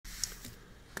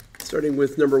Starting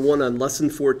with number 1 on lesson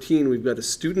 14, we've got a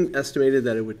student estimated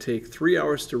that it would take 3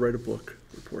 hours to write a book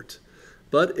report,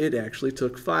 but it actually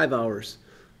took 5 hours.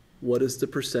 What is the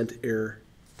percent error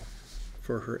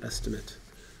for her estimate?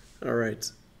 All right,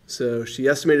 so she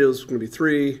estimated it was going to be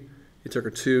 3. It took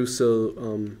her 2,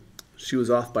 so she was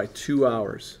off by 2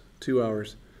 hours. 2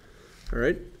 hours. All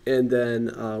right, and then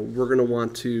we're going to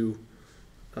want to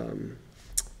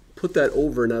put that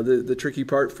over. Now, the tricky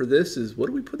part for this is, what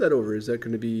do we put that over? Is that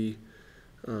going to be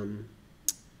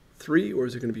 3 or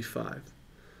is it going to be 5?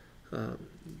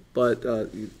 But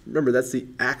remember, that's the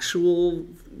actual,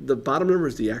 the bottom number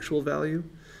is the actual value.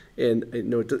 And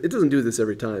no, it doesn't do this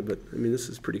every time, but I mean, this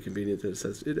is pretty convenient that it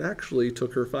says it actually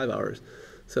took her 5 hours.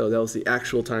 So that was the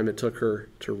actual time it took her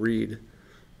to read.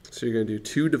 So you're going to do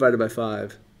 2 divided by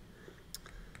 5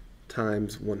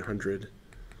 times 100.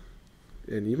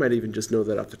 And you might even just know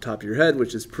that off the top of your head,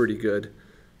 which is pretty good.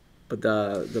 But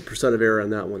the percent of error on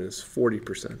that one is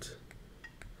 40%.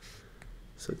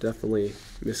 So definitely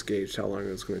misgauged how long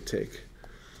it was going to take.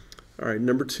 All right,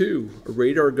 number 2, a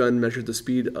radar gun measured the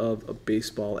speed of a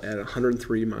baseball at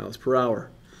 103 miles per hour.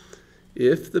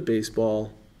 If the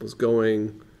baseball was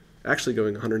actually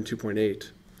going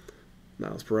 102.8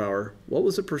 miles per hour, what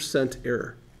was the percent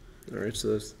error? All right, so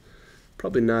that's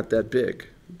probably not that big,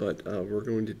 but we're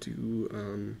going to do,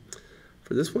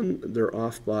 for this one, they're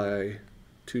off by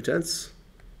 0.2.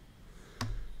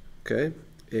 Okay,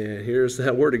 and here's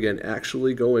that word again,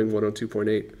 actually going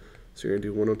 102.8. So you're going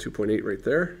to do 102.8 right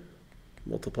there.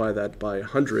 Multiply that by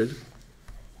 100.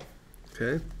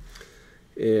 Okay,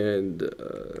 and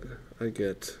I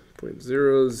get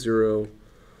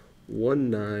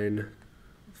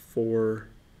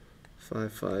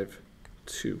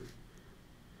 0.001945552.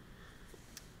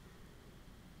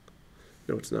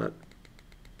 No, it's not.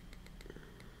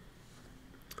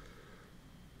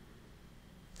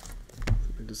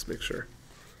 Let me just make sure.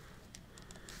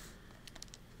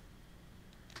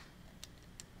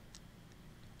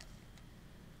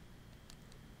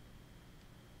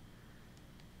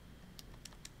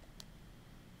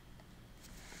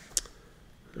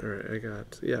 All right,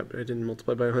 I didn't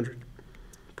multiply by 100.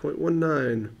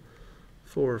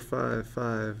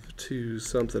 0.1945552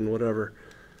 something, whatever.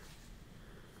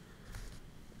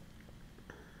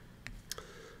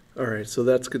 All right, so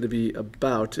that's going to be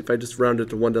about, if I just round it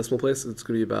to 1 decimal place, it's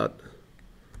going to be about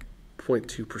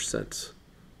 0.2%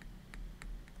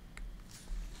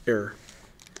 error.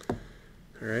 All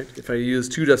right, if I use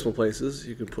 2 decimal places,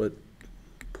 you can put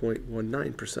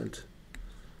 0.19%.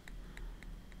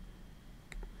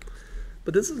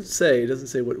 But it doesn't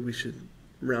say what we should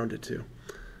round it to.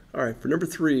 All right, for number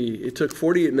 3, it took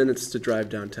 48 minutes to drive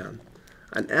downtown.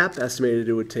 An app estimated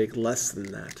it would take less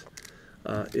than that.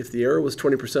 If the error was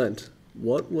 20%,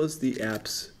 what was the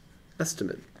app's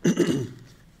estimate?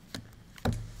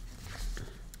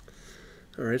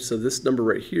 All right, so this number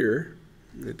right here,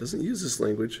 it doesn't use this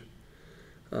language,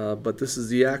 but this is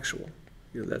the actual.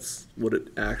 You know, that's what it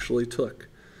actually took.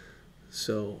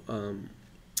 So,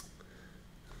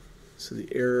 so the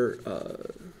error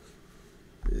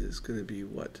is going to be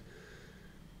what?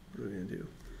 What are we going to do?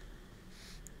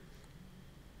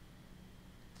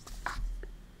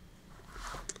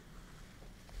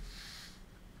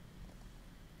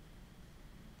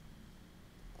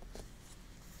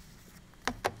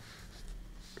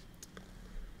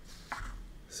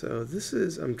 So this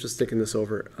is, I'm just thinking this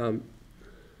over.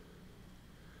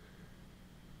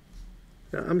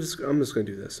 Now I'm just going to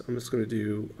do this. I'm just going to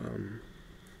do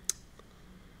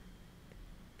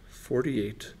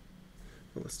 48.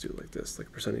 Well, let's do it like this, like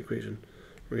a percent equation.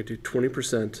 We're going to do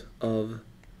 20% of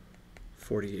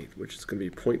 48, which is going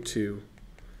to be 0.2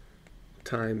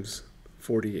 times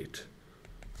 48.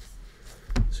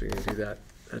 So you're going to do that.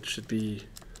 That should be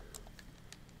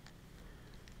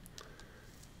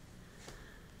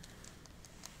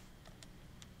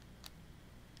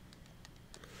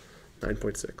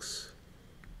 9.6.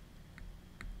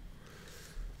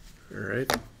 All right.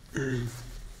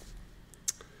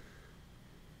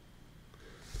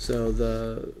 So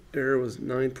the error was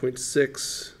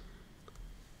 9.6.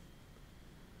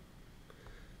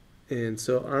 And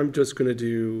so I'm just going to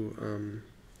do,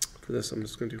 for this, I'm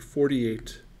just going to do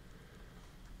 48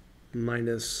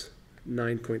 minus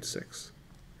 9.6.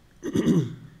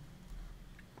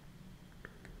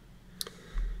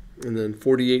 And then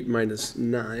 48 minus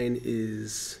 9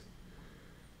 is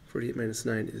 39.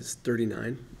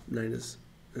 9 is,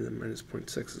 and then minus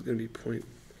 0.6 is going to be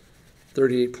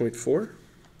 38.4.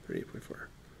 38.4.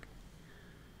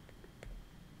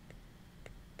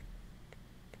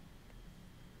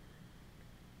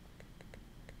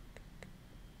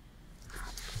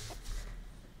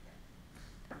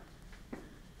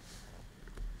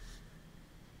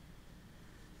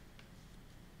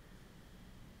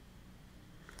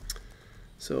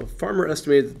 So farmer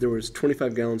estimated that there was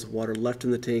 25 gallons of water left in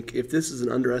the tank. If this is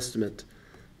an underestimate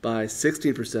by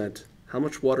 16%, how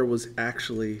much water was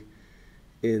actually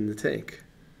in the tank?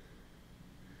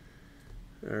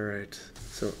 All right,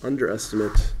 so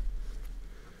underestimate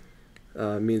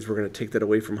means we're going to take that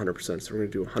away from 100%. So we're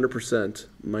going to do 100%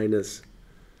 minus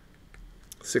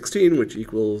 16, which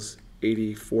equals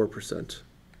 84%,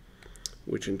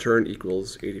 which in turn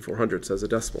equals 84 hundredths as a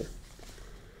decimal.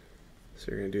 So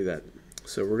you're going to do that.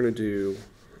 So we're going to do,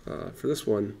 for this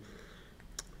one,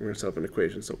 we're going to set up an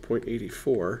equation. So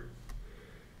 0.84,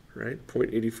 right?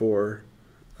 0.84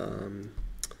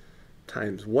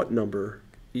 times what number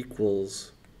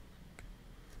equals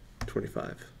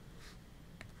 25?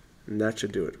 And that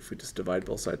should do it if we just divide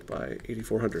both sides by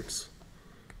 84 hundredths.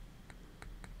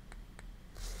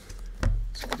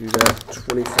 So if you do that,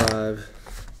 25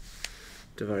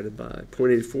 divided by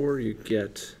 0.84, you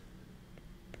get,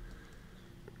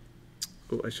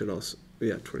 oh, I should also,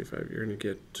 yeah, 25, you're going to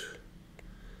get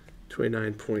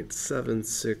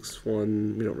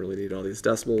 29.761. We don't really need all these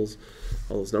decimals,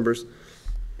 all those numbers.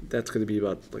 That's going to be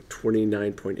about like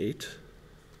 29.8.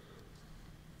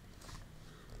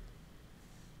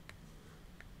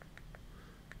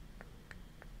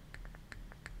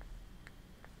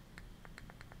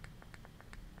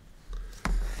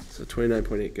 So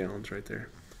 29.8 gallons right there.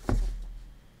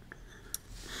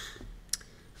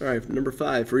 All right, number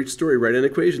 5, for each story, write an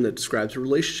equation that describes a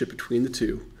relationship between the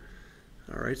two.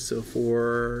 All right, so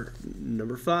for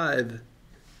number 5,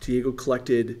 Diego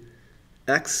collected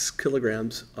X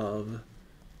kilograms of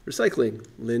recycling.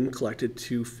 Lynn collected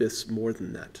 2/5 more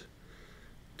than that.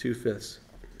 2/5.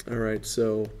 All right,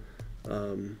 so,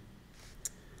 I'm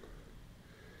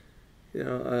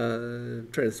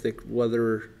trying to think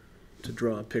whether to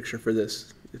draw a picture for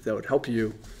this, if that would help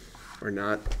you or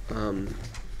not.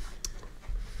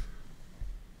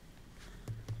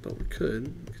 But we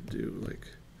could do like,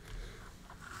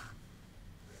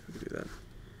 we could do that.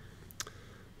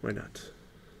 Why not?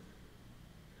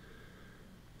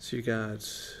 So you got,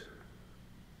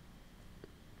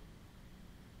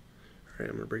 all right,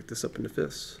 I'm gonna break this up into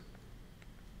fifths.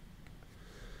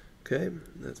 Okay,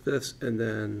 that's fifths, and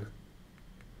then,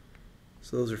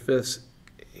 so those are fifths,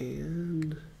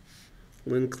 and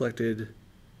Lynn collected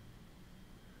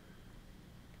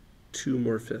 2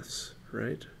 more fifths,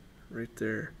 right? Right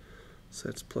there. So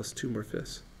that's plus 2 more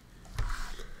fifths.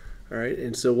 All right,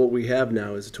 and so what we have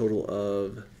now is a total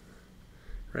of,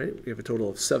 right? We have a total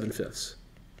of 7 fifths,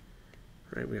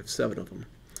 right? We have 7 of them.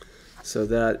 So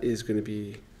that is going to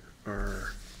be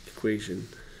our equation.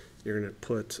 You're going to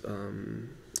put,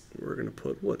 we're going to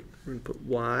put what? We're going to put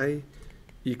y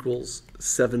equals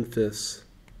 7/5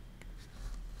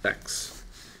 x.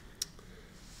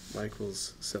 Y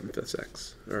equals 7/5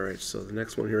 x. All right, so the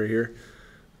next one here,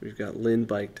 we've got Lynn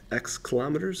biked x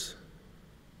kilometers.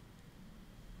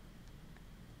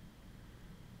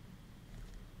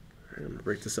 All right, I'm going to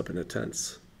break this up into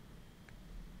tenths.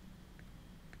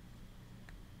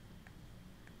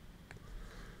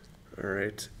 All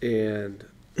right, and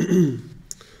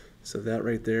so that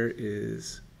right there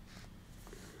is,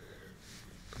 let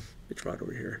me draw it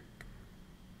over here,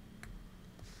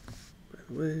 by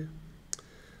the way.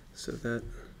 So that,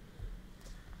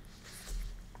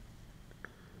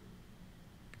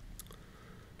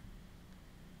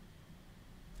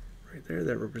 right there,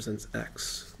 that represents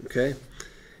x, okay?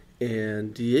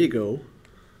 And Diego,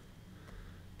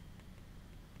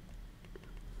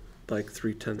 like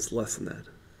 3/10 less than that.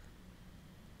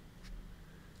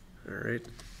 All right,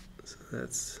 so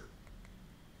that's,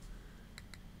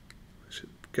 I should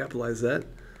capitalize that,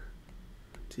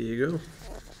 Diego,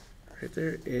 right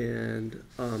there. And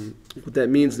what that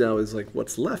means now is like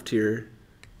what's left here,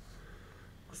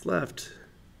 what's left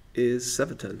is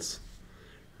 7/10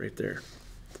 right there.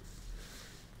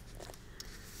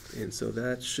 And so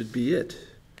that should be it.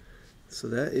 So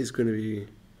that is going to be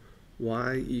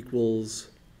y equals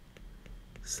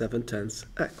 7/10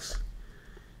 x.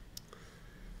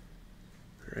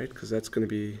 All right, because that's going to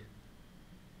be,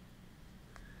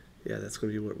 yeah, that's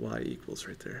going to be what y equals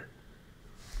right there.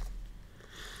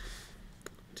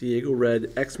 Diego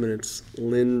read x minutes,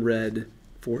 Lynn read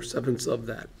 4/7 of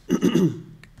that.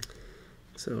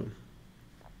 So I'm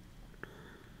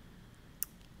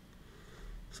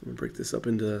going to break this up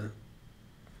into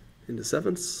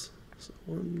sevenths. So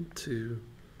 1, 2.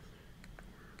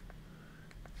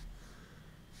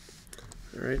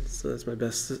 All right, so that's my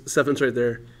best sevenths right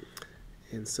there.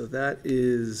 And so that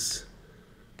is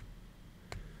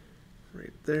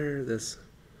right there, that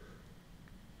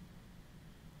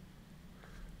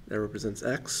represents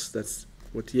x. That's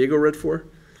what Diego read for.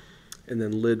 And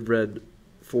then Lynn read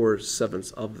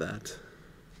 4/7 of that.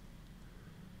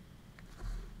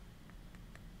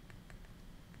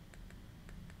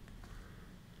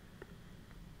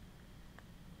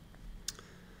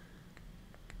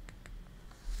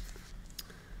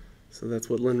 So that's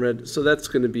what Lynn read. So that's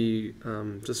going to be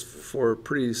just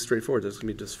pretty straightforward. That's going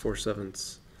to be just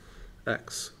 4/7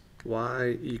 x.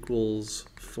 Y equals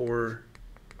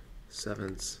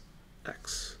 4/7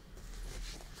 x.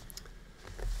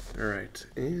 All right,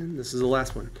 and this is the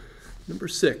last one. Number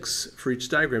 6, for each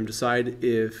diagram, decide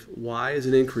if y is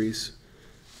an increase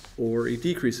or a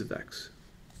decrease of x.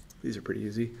 These are pretty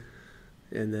easy.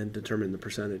 And then determine the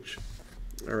percentage.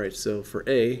 All right, so for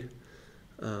A,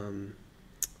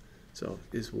 so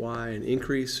is y an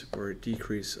increase or a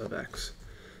decrease of x?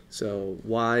 So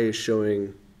y is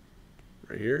showing,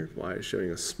 right here, y is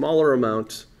showing a smaller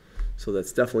amount, so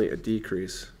that's definitely a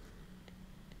decrease.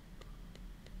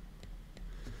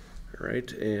 All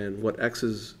right, and what x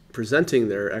is presenting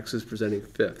there, x is presenting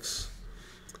fifths.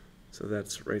 So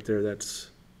that's right there,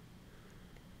 that's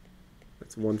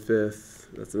 1/5,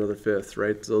 that's another fifth,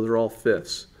 right? So those are all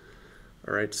fifths.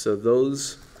 All right, so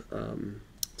those,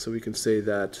 so we can say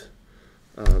that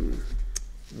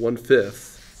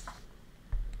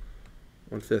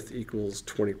 1/5 equals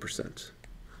 20%,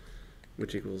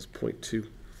 which equals 0.2,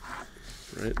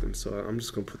 right? And so I'm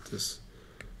just going to put this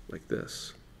like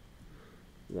this.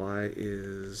 Y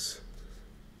is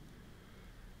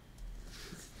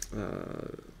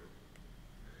a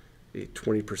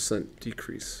 20%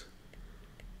 decrease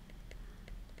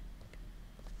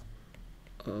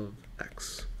of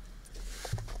x.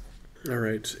 All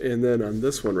right, and then on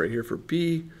this one right here for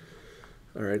B,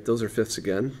 all right, those are fifths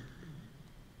again.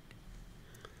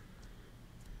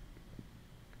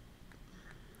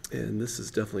 And this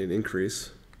is definitely an increase.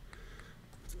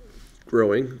 It's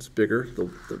growing, it's bigger, the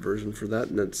version for that,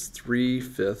 and that's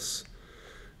 3/5.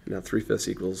 Now 3/5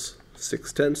 equals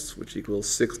 6/10, which equals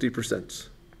 60%.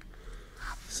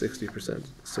 60%.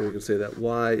 So we can say that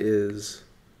y is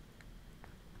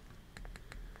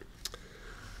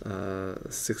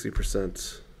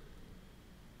 60%,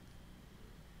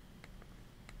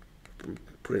 I'm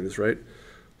putting this right,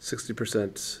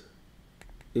 60%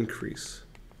 increase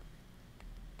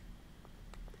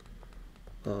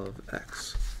of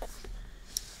x.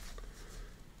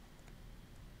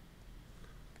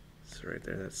 So right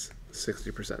there, that's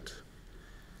 60%.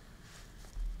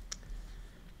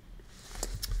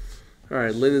 All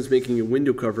right, Lynn is making a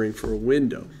window covering for a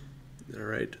window, all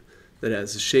right, that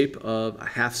has the shape of a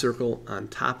half circle on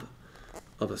top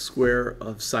of a square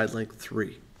of side length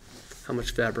 3. How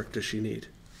much fabric does she need?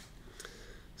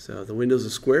 So the window's a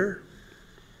square,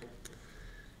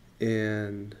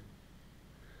 and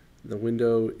the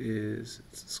window is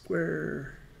a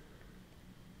square,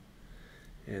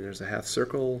 and there's a half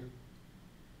circle,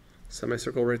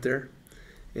 semicircle right there.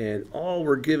 And all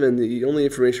we're given, the only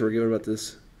information we're given about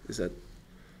this is that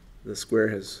the square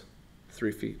has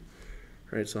 3 feet.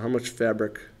 All right, so how much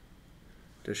fabric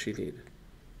does she need?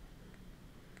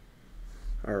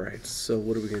 All right, so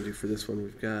what are we going to do for this one?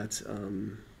 We've got,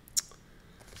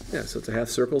 yeah, so it's a half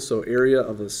circle, so area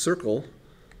of a circle,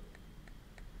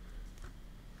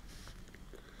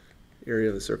 area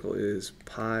of the circle is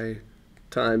pi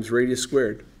times radius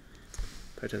squared.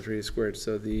 Pi times radius squared.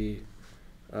 So the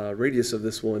radius of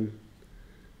this one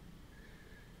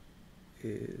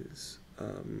is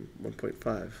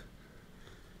 1.5.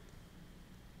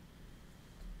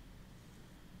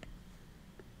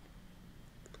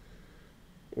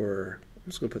 Or I'm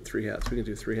just going to put 3/2. We can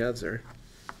do 3/2 there.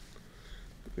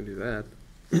 We can do that.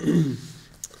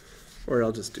 Or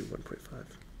I'll just do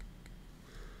 1.5.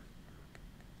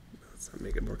 Let's not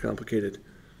make it more complicated.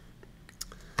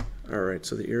 All right,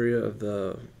 so the area of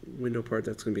the window part,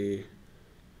 that's going to be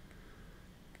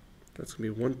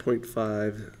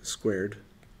 1.5 squared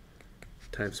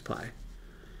times pi.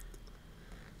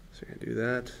 So you're going to do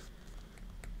that.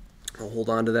 I'll hold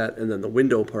on to that, and then the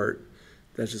window part,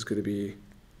 that's just going to be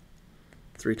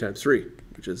 3 times 3,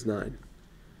 which is 9.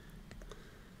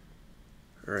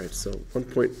 All right, so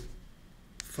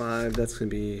 1.5, that's going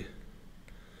to be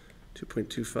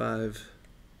 2.25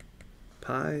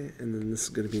 pi, and then this is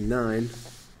going to be 9.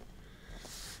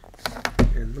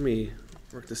 And let me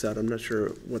work this out. I'm not sure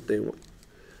what they want.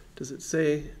 Does it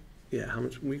say, yeah, how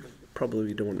much? We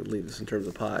probably don't want to leave this in terms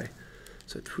of pi.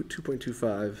 So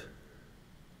 2.25,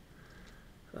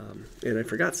 and I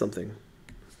forgot something.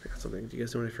 Do you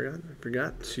guys know what I forgot? I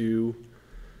forgot to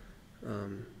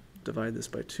divide this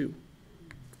by 2,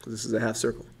 because this is a half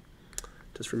circle.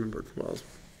 Just remembered. Well, I was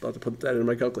about to put that in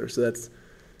my calculator. So that's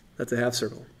a half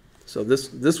circle. So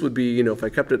this would be, you know, if I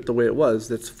kept it the way it was,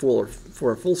 that's full, or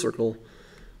for a full circle,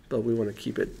 but we want to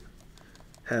keep it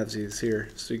halvesies here.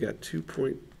 So you got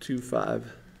 2.25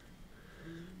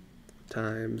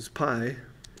 times pi. I'm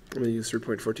going to use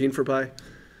 3.14 for pi,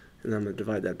 and I'm going to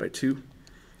divide that by 2.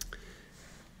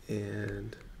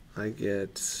 And I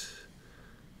get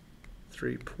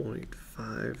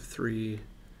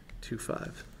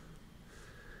 3.5325.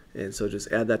 And so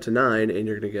just add that to 9, and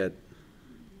you're going to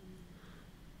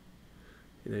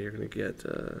get,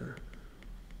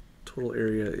 total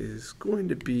area is going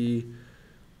to be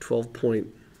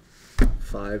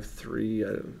 12.53, I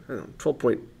don't know,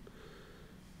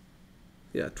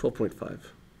 12.5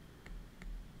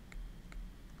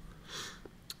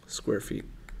 square feet.